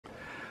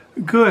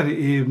Good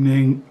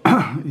evening,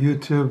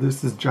 YouTube.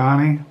 This is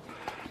Johnny.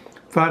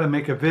 Thought I'd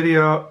make a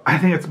video. I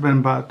think it's been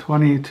about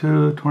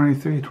 22,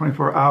 23,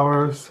 24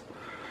 hours.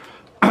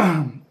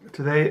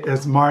 Today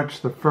is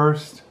March the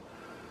 1st,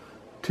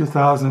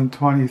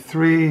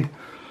 2023.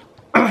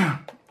 It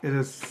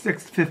is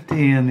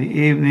 6:50 in the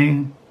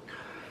evening.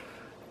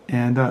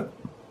 And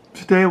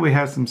today we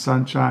had some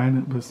sunshine.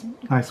 It was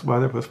nice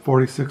weather. It was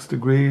 46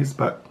 degrees,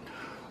 but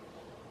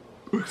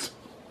it was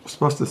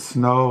supposed to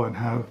snow and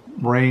have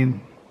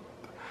rain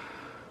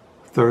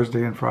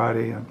Thursday and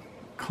Friday and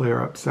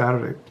clear up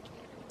Saturday.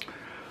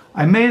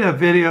 I made a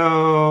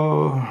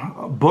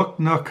video, Book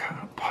Nook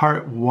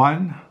Part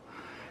 1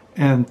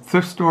 and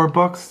thrift store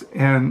books,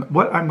 and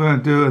what I'm going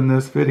to do in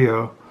this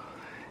video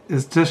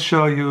is just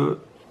show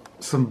you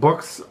some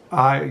books,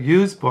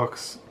 used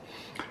books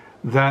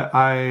that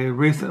I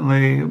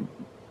recently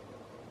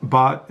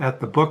bought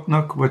at the Book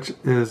Nook, which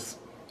is,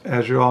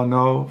 as you all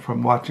know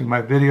from watching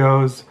my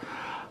videos,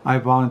 I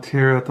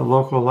volunteer at the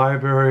local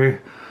library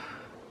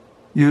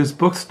used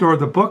bookstore,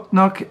 the Book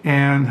Nook,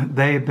 and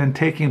they've been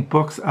taking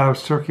books out of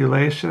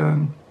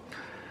circulation,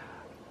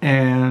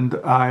 and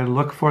I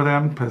look for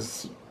them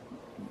because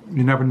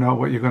you never know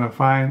what you're going to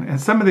find. And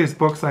some of these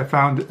books I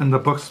found in the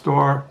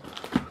bookstore,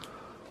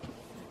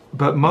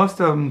 but most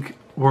of them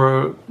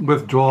were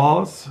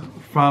withdrawals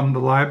from the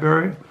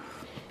library.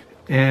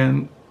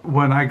 And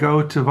when I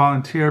go to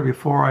volunteer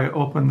before I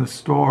open the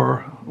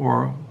store,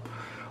 or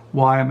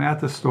while I'm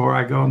at the store,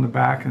 I go in the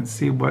back and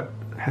see what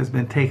has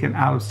been taken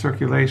out of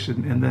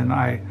circulation, and then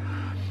I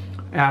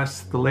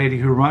ask the lady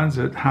who runs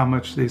it how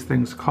much these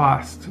things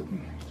cost.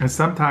 And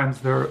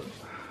sometimes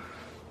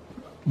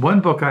one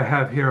book I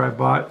have here I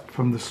bought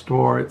from the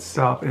store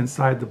itself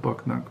inside the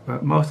Book Nook,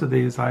 but most of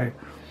these I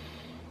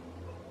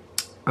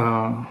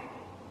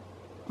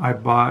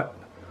bought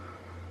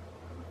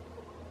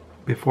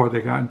before they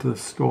got into the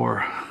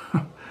store.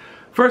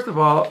 First of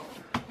all,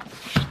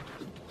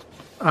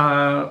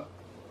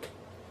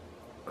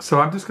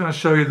 so I'm just going to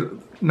show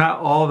you not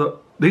all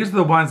these are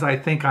the ones I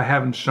think I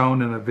haven't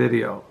shown in a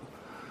video.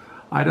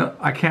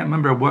 I can't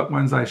remember what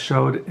ones I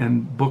showed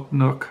in Book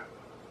Nook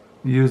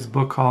used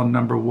book haul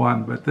number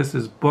 1, but this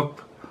is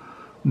Book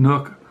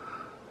Nook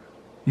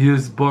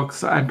used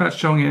books. I'm not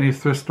showing you any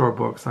thrift store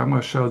books. I'm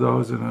going to show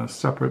those in a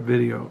separate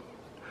video.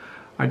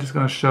 I'm just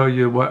going to show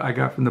you what I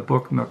got from the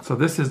Book Nook. So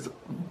this is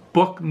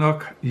Book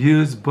Nook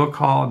used book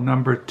haul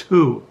number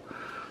 2.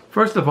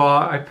 First of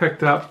all, I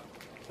picked up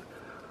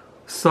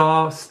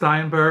Saul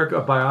Steinberg,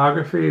 a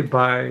biography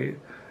by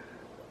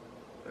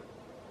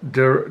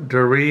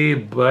Deirdre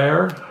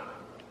Bair.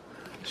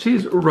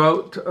 She's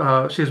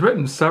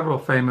written several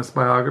famous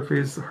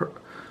biographies.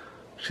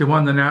 She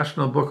won the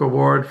National Book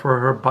Award for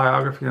her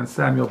biography on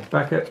Samuel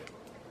Beckett,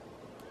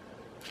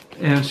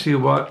 and she's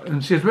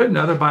written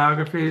other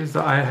biographies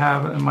that I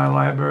have in my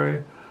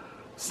library.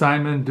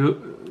 Simone de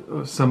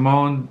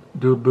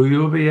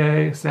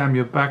Beauvoir,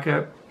 Samuel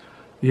Beckett,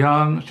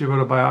 Young. She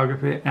wrote a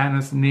biography.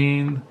 Annis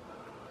Nin.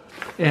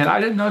 And I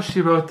didn't know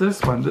she wrote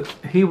this one.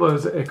 He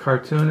was a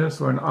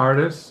cartoonist or an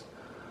artist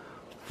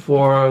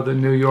for the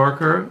New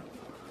Yorker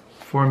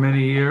for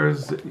many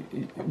years.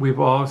 We've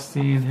all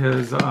seen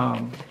his,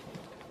 so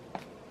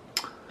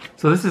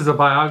this is a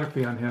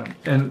biography on him.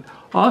 And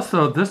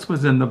also this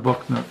was in the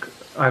Book Nook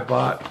I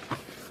bought.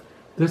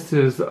 This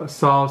is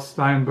Saul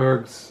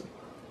Steinberg's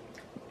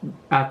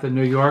at the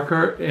New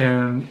Yorker,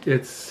 and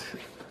it's,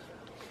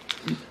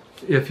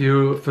 if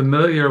you're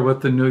familiar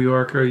with the New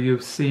Yorker,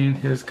 you've seen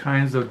his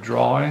kinds of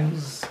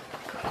drawings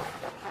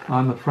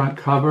on the front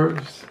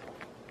covers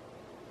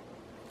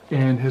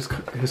and his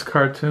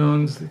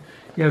cartoons.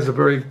 He has a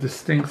very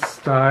distinct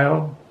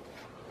style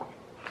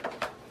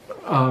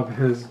of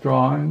his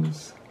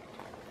drawings.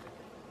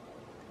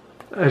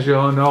 As you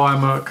all know,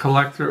 I'm a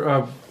collector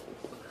of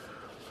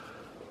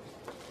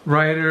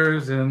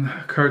writers and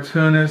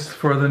cartoonists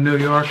for the New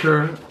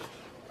Yorker,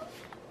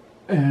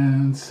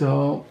 and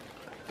so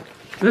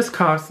this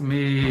cost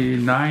me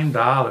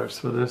 $9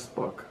 for this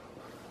book.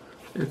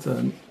 It's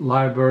a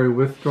library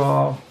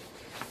withdrawal,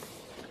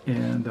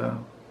 and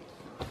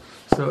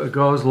so it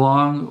goes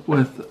along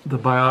with the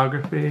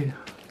biography.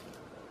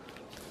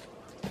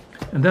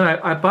 And then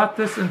I bought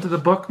this into the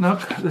Book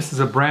Nook. This is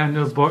a brand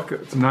new book.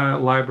 It's not a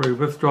library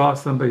withdrawal.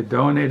 Somebody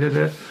donated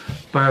it,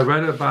 but I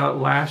read it about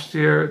last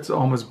year. It's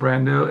almost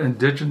brand new.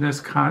 Indigenous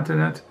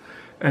Continent,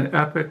 an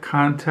epic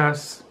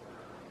contest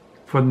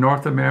for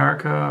North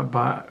America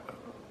by,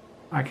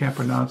 I can't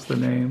pronounce the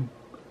name,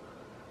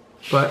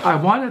 but I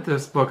wanted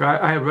this book.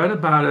 I read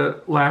about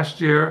it last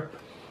year,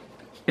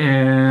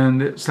 and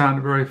it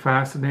sounded very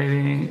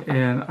fascinating,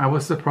 and I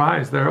was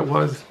surprised. There it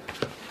was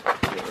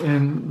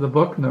in the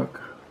Book Nook,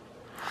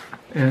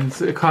 and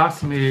it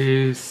cost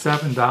me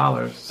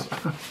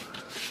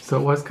 $7, so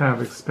it was kind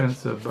of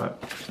expensive,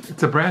 but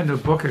it's a brand new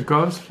book. It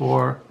goes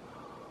for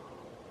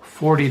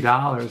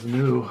 $40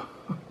 new,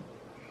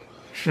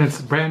 and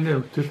it's brand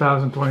new,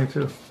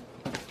 2022.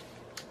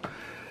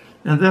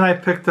 And then I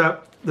picked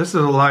up, this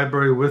is a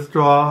library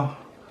withdrawal.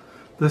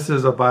 This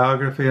is a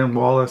biography on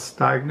Wallace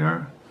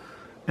Stegner.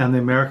 and the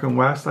American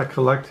West. I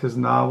collect his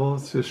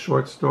novels, his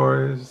short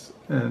stories,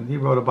 and he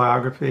wrote a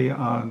biography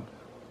on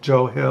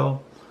Joe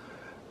Hill.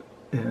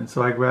 And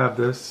so I grabbed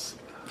this.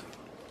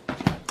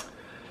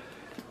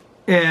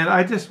 And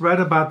I just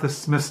read about the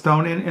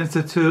Smithsonian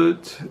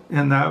Institute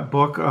in that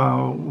book,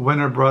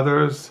 Winter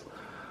Brothers.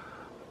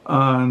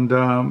 And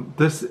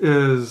this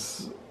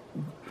is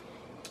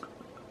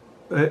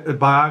a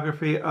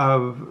biography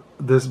of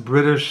this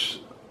British,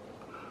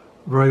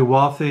 very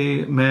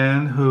wealthy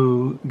man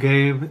who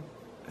gave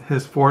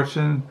his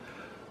fortune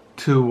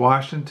to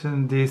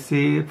Washington,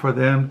 D.C. for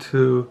them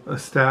to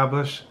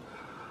establish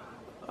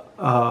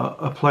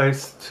a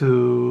place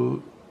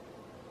to,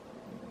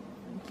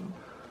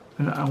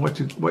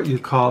 what you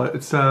call it.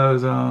 It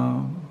says,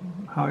 how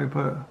you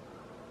put it?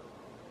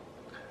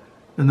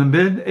 In the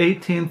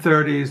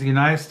mid-1830s, the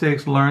United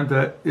States learned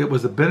that it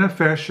was a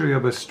beneficiary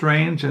of a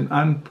strange and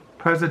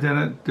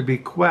unprecedented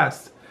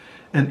bequest.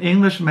 An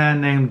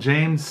Englishman named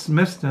James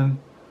Smithson,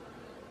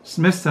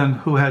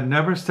 who had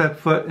never set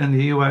foot in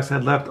the U.S.,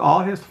 had left all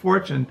his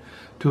fortune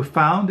to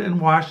found in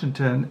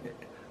Washington,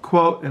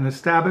 quote, an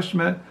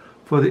establishment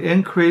for the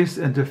increase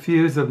and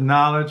diffuse of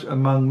knowledge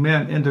among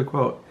men, end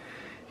quote.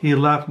 He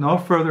left no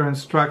further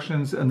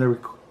instructions, and the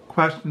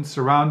questions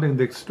surrounding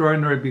the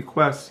extraordinary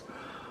bequest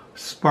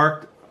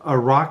sparked a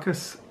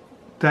raucous,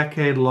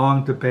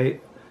 decade-long debate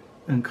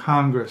in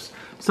Congress.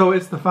 So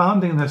it's the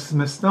founding of the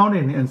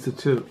Smithsonian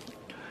Institute.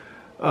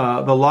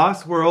 The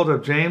Lost World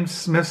of James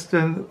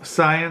Smithson,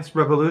 Science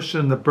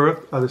Revolution, the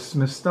Birth of the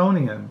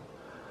Smithsonian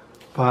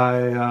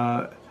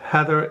by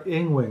Heather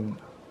Ewing.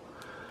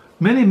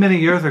 Many, many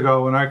years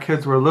ago, when our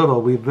kids were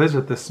little, we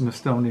visited the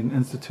Smithsonian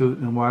Institute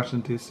in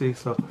Washington, D.C.,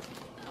 so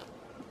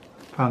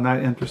found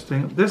that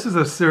interesting. This is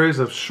a series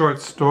of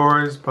short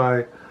stories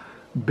by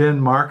Ben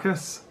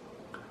Marcus,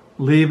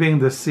 Leaving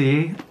the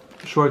Sea,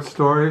 short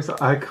stories.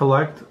 I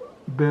collect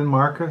Ben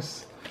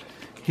Marcus.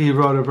 He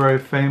wrote a very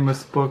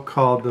famous book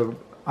called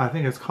I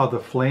think it's called The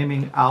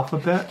Flaming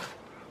Alphabet.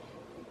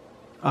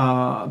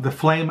 The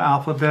Flame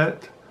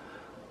Alphabet,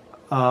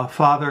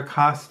 Father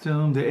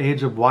Costume, The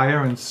Age of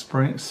Wire and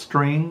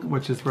String,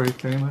 which is very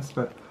famous,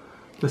 but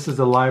this is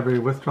a library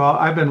withdrawal.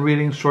 I've been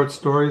reading short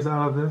stories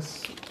out of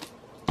this.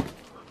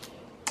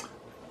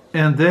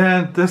 And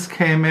then this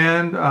came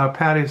in,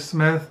 Patti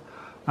Smith,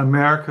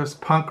 America's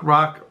Punk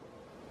Rock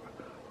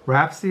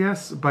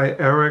Rhapsodist by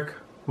Eric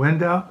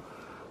Wendell.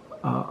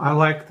 I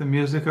like the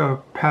music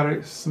of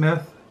Patti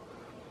Smith.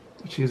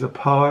 She's a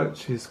poet.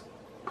 She's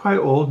quite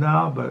old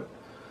now, but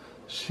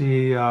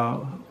she's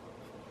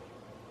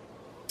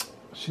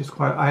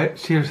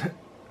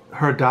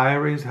her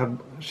diaries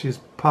she's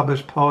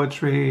published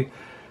poetry.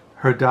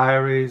 Her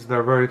diaries,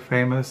 they're very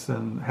famous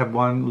and have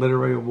won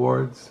literary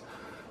awards.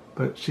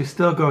 But she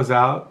still goes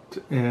out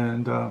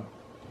and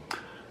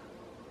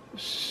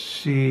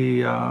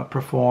she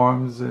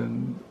performs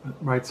and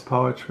writes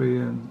poetry,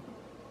 and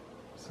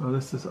so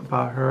this is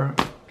about her.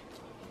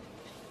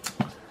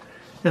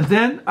 And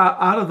then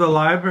out of the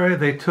library,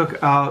 they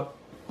took out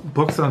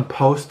books on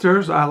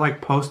posters. I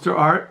like poster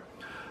art.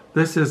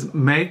 This is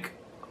Make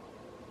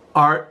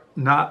Art,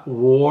 Not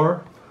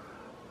War.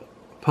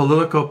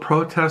 Political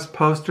protest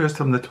posters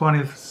from the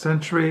 20th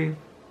century.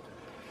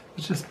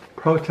 It's just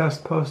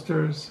protest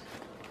posters.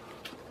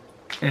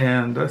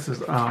 And this is,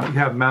 you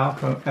have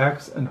Malcolm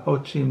X and Ho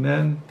Chi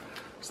Minh.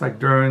 It's like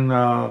during,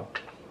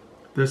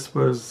 this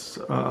was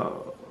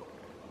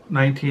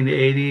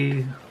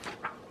 1980.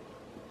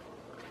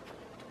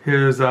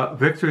 Here's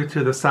Victory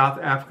to the South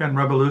African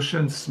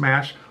Revolution,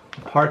 Smash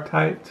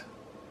Apartheid.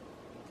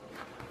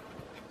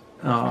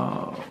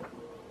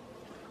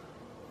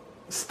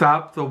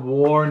 Stop the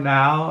War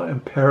Now,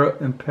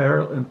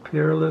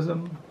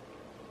 Imperialism.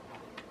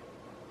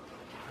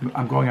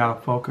 I'm going out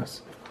of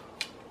focus.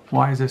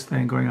 Why is this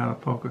thing going out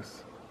of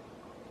focus?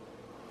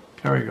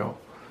 There we go.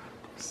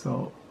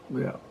 So,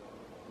 yeah.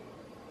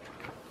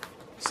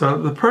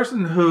 So the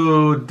person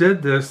who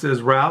did this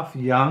is Ralph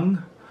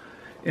Young.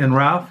 And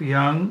Ralph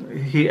Young,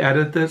 he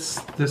edited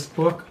this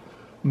book,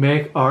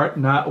 Make Art,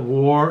 Not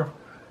War.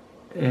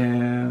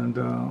 And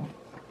I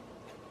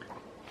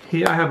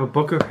have a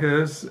book of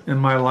his in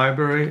my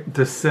library,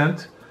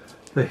 Dissent,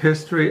 The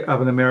History of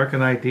an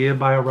American Idea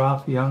by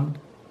Ralph Young.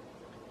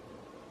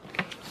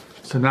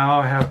 So now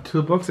I have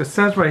two books. It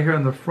says right here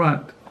in the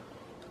front,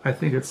 I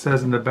think it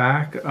says in the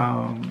back, it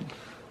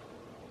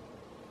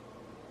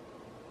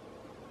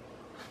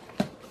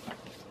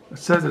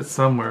says it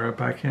somewhere,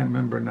 but I can't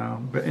remember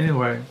now. But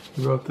anyway,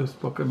 he wrote this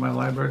book in my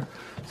library.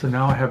 So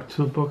now I have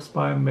two books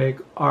by him, Make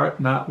Art,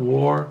 Not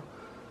War.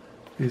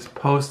 These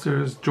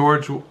posters.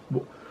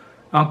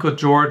 Uncle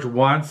George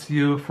wants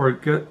you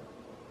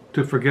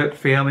to forget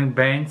failing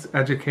banks,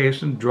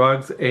 education,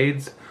 drugs,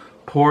 AIDS,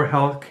 poor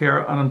health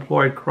care,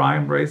 unemployed,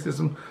 crime,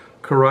 racism,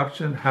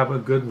 corruption, have a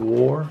good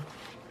war.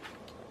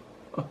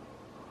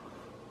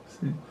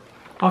 See,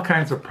 all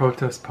kinds of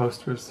protest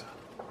posters.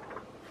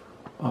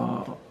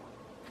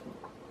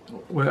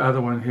 What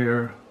other one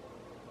here?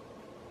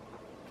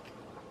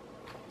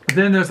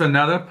 Then there's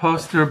another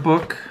poster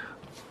book.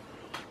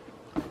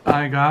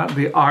 I got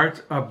The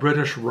Art of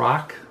British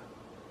Rock.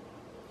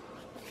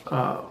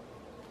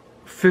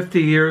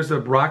 50 Years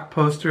of Rock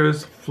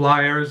Posters,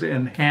 Flyers,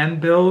 and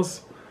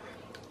Handbills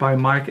by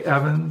Mike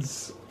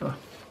Evans.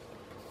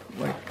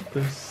 Like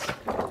this.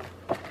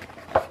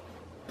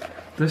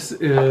 This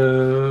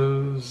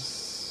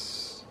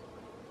is...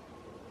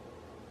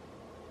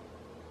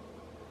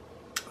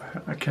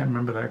 I can't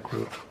remember that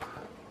group.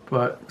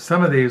 But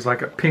some of these,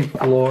 like a Pink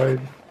Floyd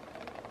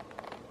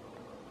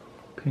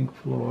and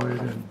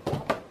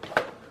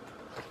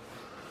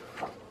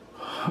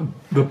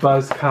the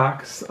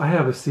Buzzcocks. I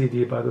have a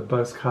CD by the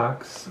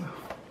Buzzcocks.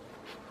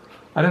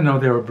 I didn't know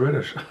they were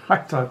British. I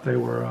thought they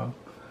were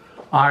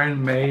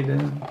Iron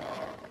Maiden.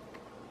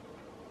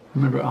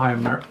 Remember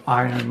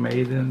Iron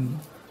Maiden,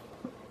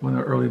 one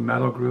of the early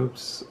metal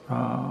groups.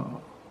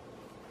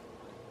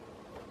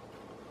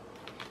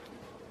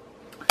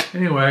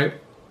 Anyway,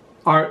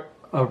 Art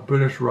of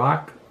British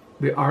Rock.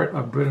 The Art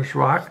of British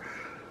Rock.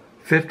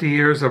 50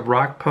 Years of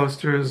Rock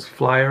Posters,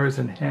 Flyers,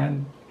 and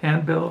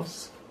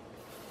Handbills.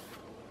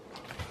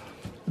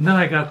 And then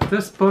I got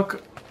this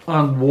book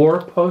on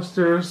war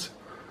posters,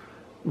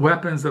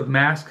 Weapons of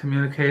Mass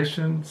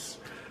Communications.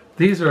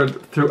 These are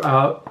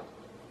throughout,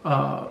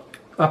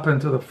 up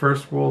into the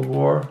First World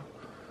War.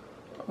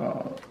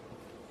 Let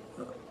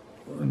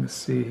me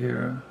see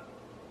here.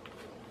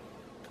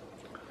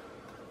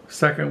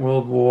 Second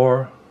World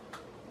War.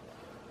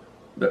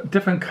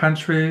 Different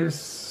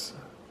countries,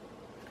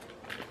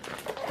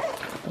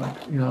 like,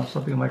 you know,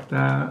 something like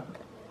that.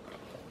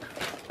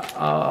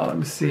 Let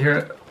me see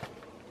here.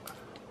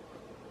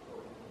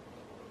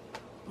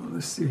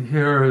 Let's see,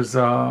 here is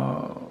you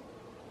know,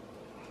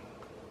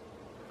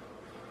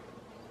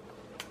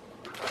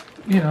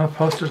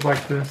 posters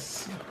like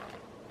this.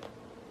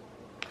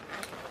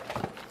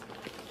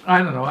 I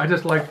don't know, I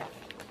just like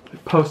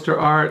poster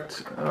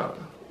art.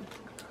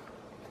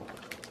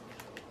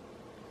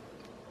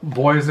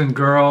 Boys and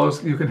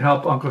girls, you can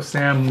help Uncle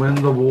Sam win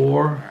the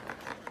war.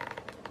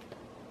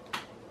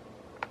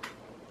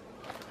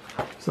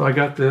 So I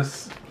got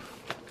this.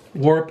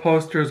 War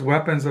posters,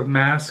 Weapons of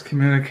Mass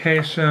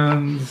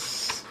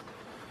Communications.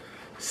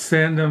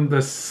 Send them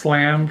the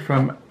slam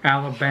from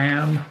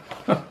Alabama.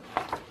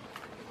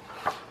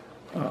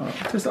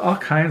 Just all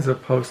kinds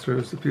of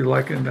posters if you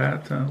like in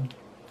that.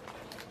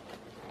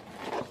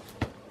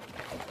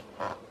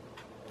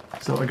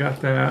 So I got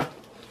that.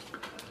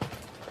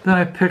 Then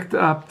I picked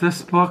up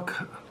this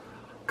book,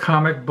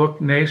 Comic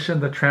Book Nation,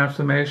 The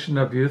Transformation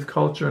of Youth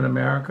Culture in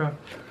America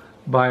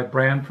by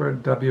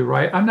Bradford W.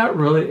 Wright. I'm not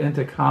really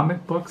into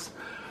comic books,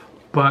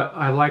 but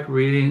I like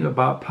reading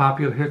about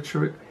popular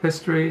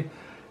history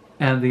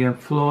and the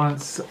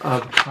influence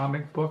of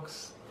comic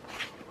books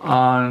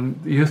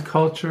on youth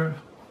culture.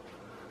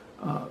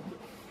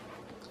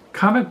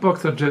 Comic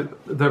books are just,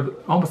 they're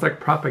almost like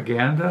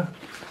propaganda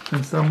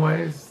in some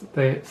ways.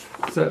 They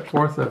set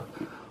forth a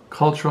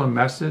cultural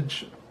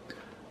message,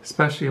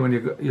 especially when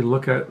you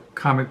look at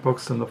comic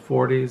books in the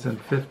 40s and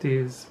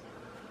 50s.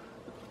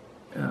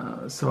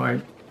 So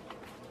I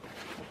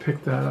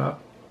picked that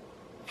up.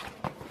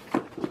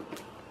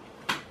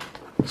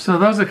 So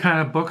those are kind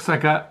of books I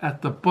got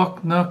at the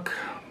Book Nook.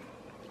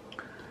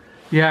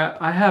 Yeah,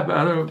 I have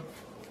other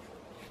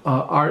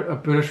Art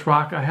of British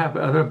Rock. I have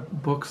other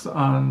books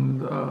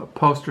on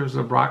posters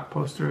of rock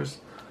posters.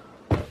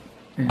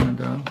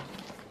 And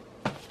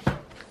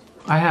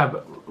I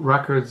have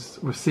records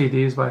with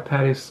CDs by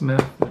Patti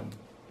Smith and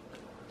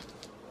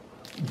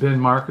Ben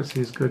Marcus,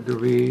 he's good to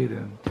read,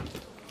 and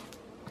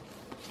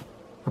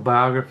a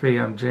biography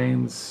on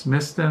James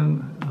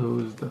Smithson,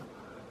 who's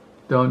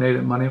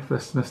donated money for the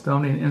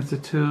Smithsonian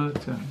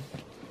Institute, and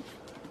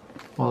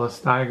Wallace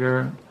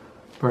Steiger,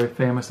 very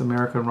famous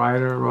American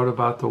writer, wrote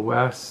about the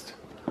West,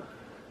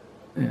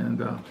 and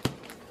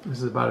this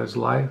is about his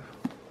life.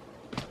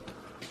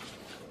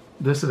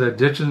 This is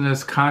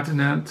Indigenous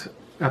Continent,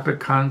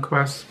 Epic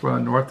Conquest for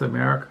North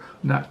America,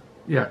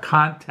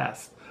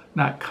 contest,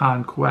 not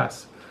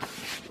conquest.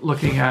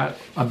 Looking at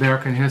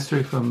American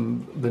history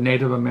from the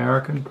Native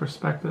American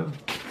perspective.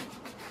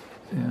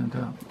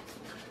 And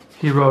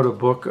he wrote a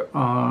book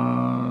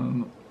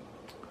on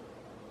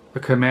the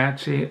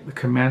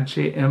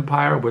Comanche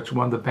Empire, which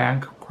won the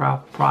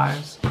Bancroft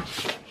Prize.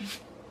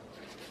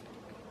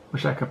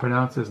 Wish I could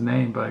pronounce his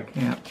name, but I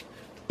can't.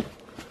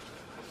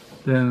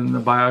 Then the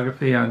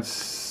biography on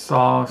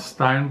Saul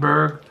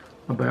Steinberg,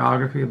 a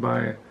biography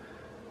by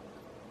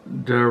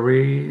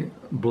Deirdre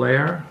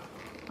Blair.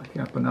 I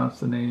can't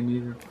pronounce the name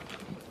either.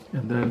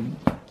 And then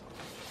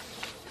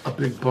a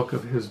big book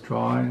of his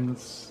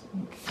drawings,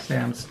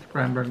 Sam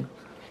Steinberg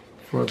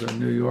for the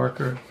New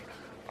Yorker.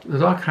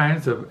 There's all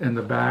kinds of, in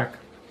the back,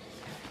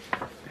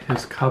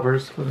 his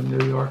covers for the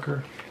New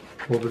Yorker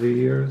over the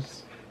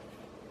years.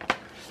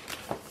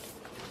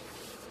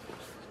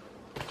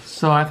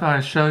 So I thought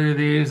I'd show you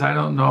these. I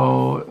don't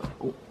know,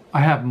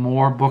 I have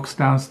more books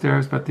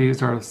downstairs, but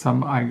these are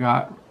some I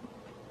got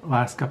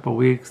last couple of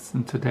weeks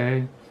and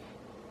today.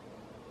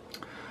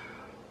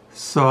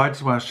 So I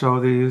just want to show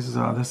these.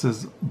 This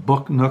is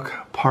Book Nook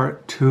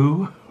Part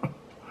 2.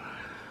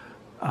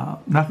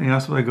 Nothing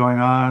else really going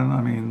on.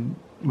 I mean,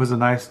 it was a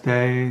nice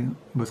day.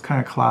 It was kind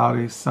of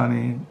cloudy,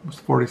 sunny. It was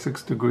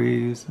 46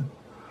 degrees.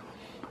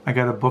 I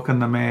got a book in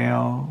the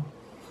mail.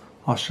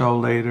 I'll show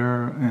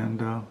later.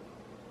 And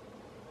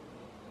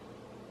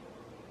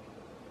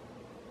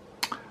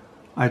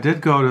I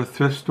did go to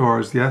thrift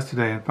stores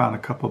yesterday and found a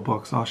couple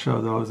books. I'll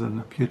show those in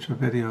the future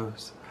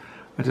videos.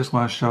 I just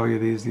want to show you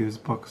these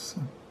used books.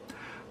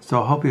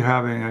 So I hope you're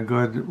having a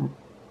good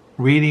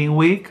reading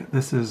week.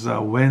 This is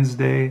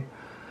Wednesday,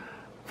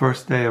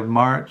 first day of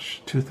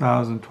March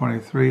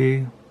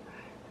 2023.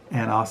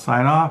 And I'll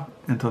sign off.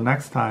 Until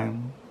next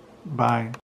time, bye.